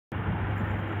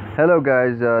Hello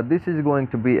guys, this is going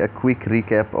to be a quick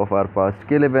recap of our past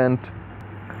skill event.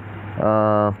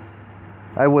 Uh,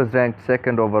 I was ranked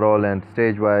second overall, and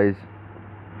stage wise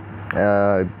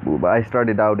I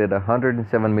started out at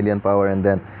 107 million power, and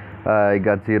then I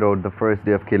got zeroed the first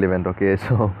day of kill event. Okay,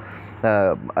 so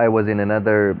I was in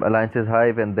another alliance's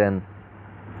hive, and then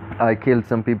I killed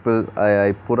some people.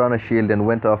 I put on a shield and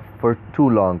went off for too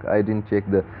long. I didn't check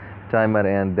the timer,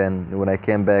 and then when I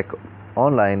came back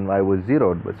online I was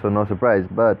zeroed, so no surprise,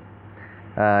 but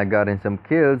I got in some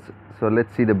kills. So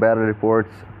let's see the battle reports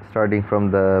starting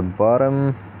from the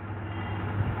bottom.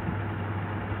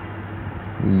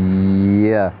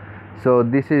 Yeah, so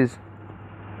this is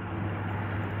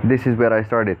where I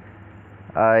started.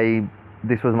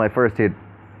 This was my first hit,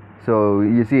 so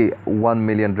you see 1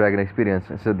 million dragon experience,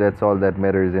 so that's all that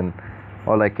matters and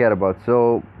all I care about.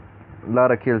 So a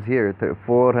lot of kills here,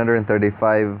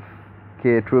 435k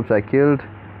troops I killed.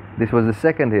 This was the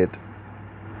second hit.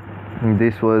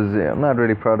 This was, I'm not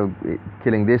really proud of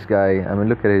killing this guy. I mean,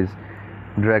 look at his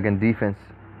dragon defense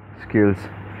skills.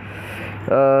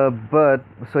 But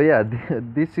so yeah,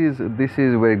 this is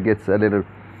where it gets a little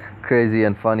crazy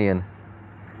and funny. And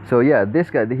so yeah, this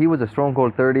guy, he was a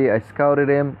stronghold 30. I scouted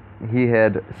him. He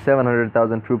had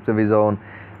 700,000 troops of his own.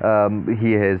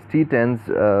 He has T10s,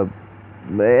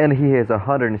 and he has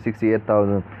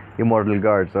 168,000 immortal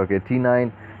guards. Okay,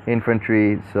 T9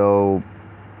 infantry. So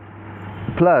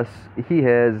plus he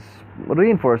has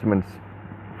reinforcements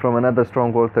from another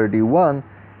stronghold 31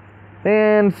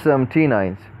 and some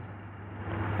T9s.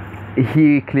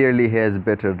 He clearly has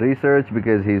better research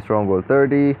because he's stronghold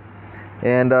 30,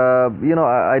 and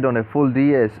I don't have full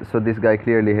DS, so this guy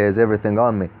clearly has everything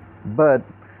on me. But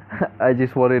I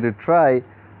just wanted to try.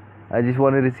 I just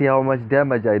wanted to see how much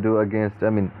damage I do against. I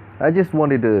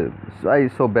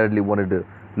so badly wanted to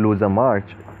lose a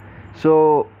march.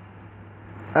 So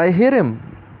I hit him.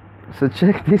 So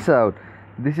check this out.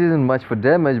 This isn't much for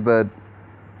damage, but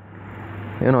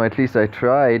at least I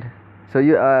tried. So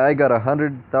I got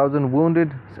 100,000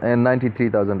 wounded and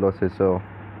 93,000 losses. So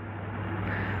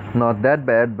not that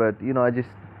bad, but I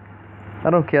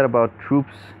don't care about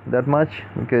troops that much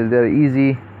because they're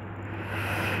easy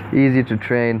to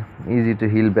train, easy to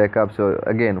heal back up. So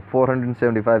again,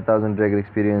 475,000 dragon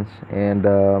experience and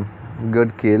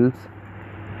good kills.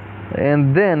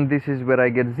 And then this is where I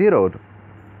get zeroed.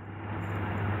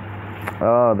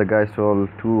 Oh, the guy stole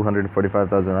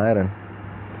 245,000 iron.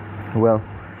 Well,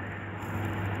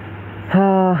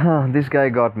 this guy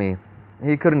got me.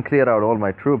 He couldn't clear out all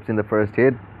my troops in the first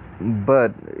hit,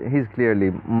 but he's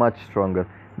clearly much stronger,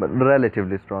 but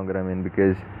relatively stronger.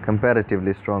 Because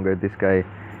comparatively stronger, this guy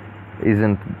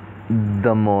isn't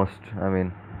the most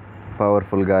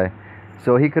powerful guy.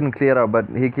 So he couldn't clear out, but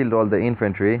he killed all the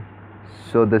infantry.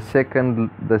 So the second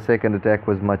attack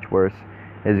was much worse.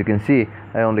 As you can see,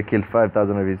 I only killed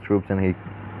 5,000 of his troops, and he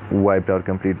wiped out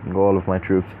completely all of my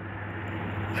troops.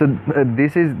 So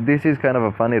this is kind of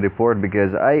a funny report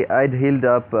because I'd healed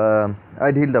up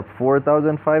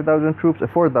 5,000 troops,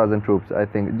 4,000 troops I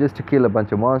think, just to kill a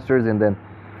bunch of monsters, and then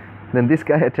this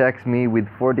guy attacks me with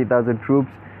 40,000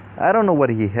 troops. I don't know what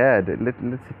he had.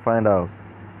 Let's find out.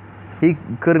 He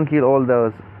couldn't kill all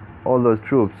those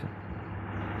troops.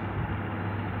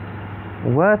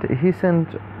 What? He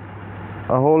sent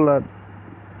a whole lot.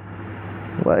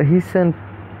 Well, he sent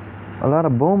a lot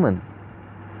of bowmen,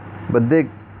 but he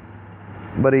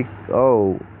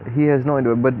has no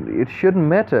idea. But it shouldn't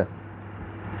matter.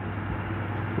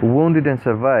 Wounded and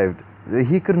survived.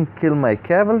 He couldn't kill my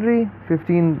cavalry.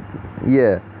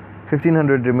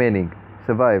 1,500 remaining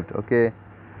survived. Okay,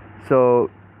 so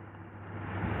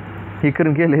he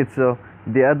couldn't kill it. So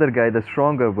the other guy, the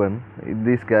stronger one,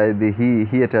 this guy,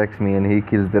 he attacks me and he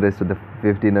kills the rest of the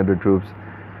 1,500 troops.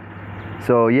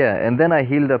 So yeah, and then I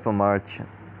healed up a march on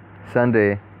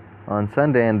Sunday,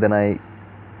 and then I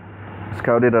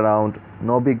scouted around,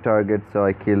 no big targets, so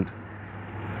I killed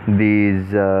these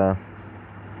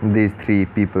 3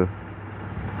 people.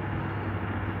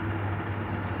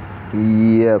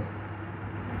 Yep.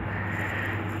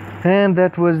 And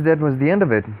that was the end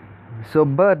of it. So,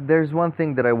 but there's one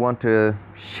thing that I want to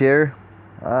share.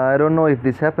 I don't know if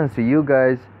this happens to you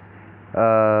guys,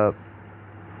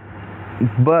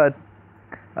 but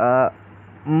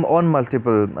on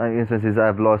multiple instances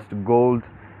I've lost gold,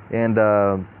 and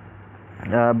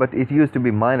but it used to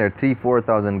be minor,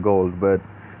 3,000-4,000 gold. But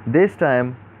this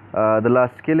time, the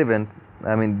last skill event,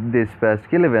 this past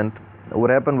skill event, what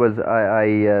happened was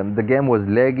the game was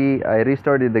laggy. I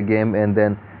restarted the game, and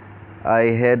then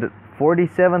I had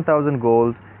 47,000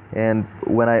 gold, and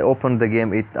when I opened the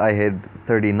game, I had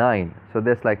 39. So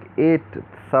that's like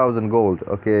 8,000 gold.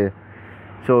 Okay,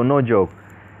 So no joke.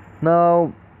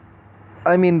 Now,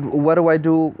 I mean, what do I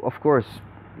do? Of course,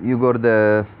 you go to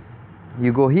the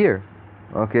you go here.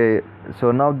 Okay,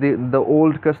 so now the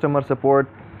old customer support,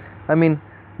 I mean,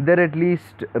 they at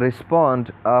least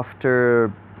respond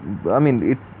after, I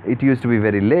mean, it used to be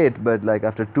very late, but like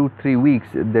after 2 3 weeks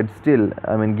they'd still,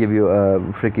 I mean, give you a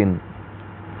freaking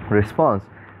response.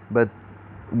 But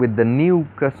with the new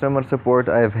customer support,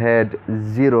 I've had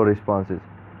zero responses.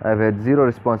 I've had zero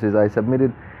responses. I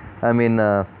submitted, I mean,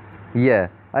 yeah,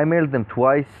 I mailed them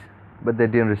twice, but they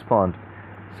didn't respond.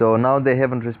 So now they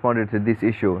haven't responded to this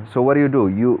issue. So what do?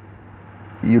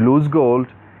 You lose gold,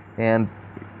 and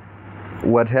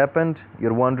what happened?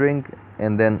 You're wondering,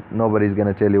 and then nobody's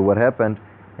gonna tell you what happened,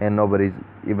 and nobody's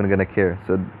even gonna care.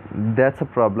 So that's a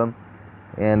problem,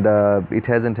 and it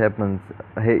hasn't happened.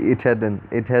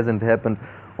 It hasn't happened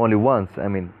only once. I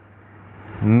mean,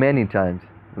 many times,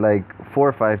 like 4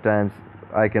 or 5 times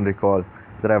I can recall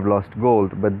that I've lost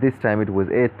gold, but this time it was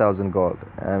 8,000 gold.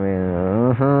 I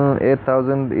mean,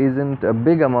 8,000 isn't a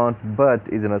big amount, but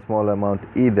isn't a small amount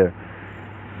either.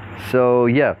 So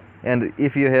yeah, and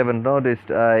if you haven't noticed,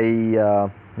 yeah,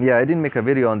 I didn't make a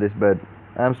video on this, but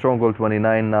I'm stronghold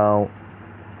 29 now,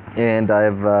 and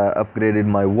I've upgraded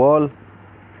my wall.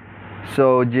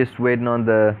 So just waiting on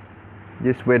the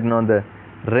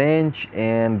range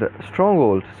and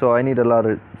stronghold. So I need a lot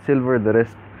of silver. The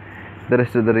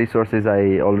rest of the resources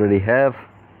I already have.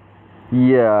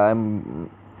 Yeah,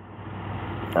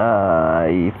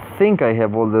 I think I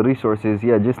have all the resources.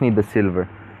 Yeah, just need the silver.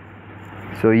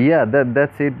 So yeah,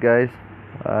 that's it, guys.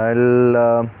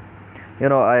 I'll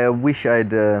I wish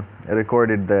I'd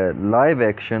recorded the live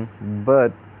action,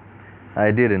 but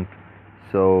I didn't.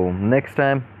 So next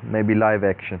time, maybe live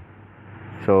action.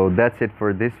 So that's it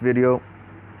for this video.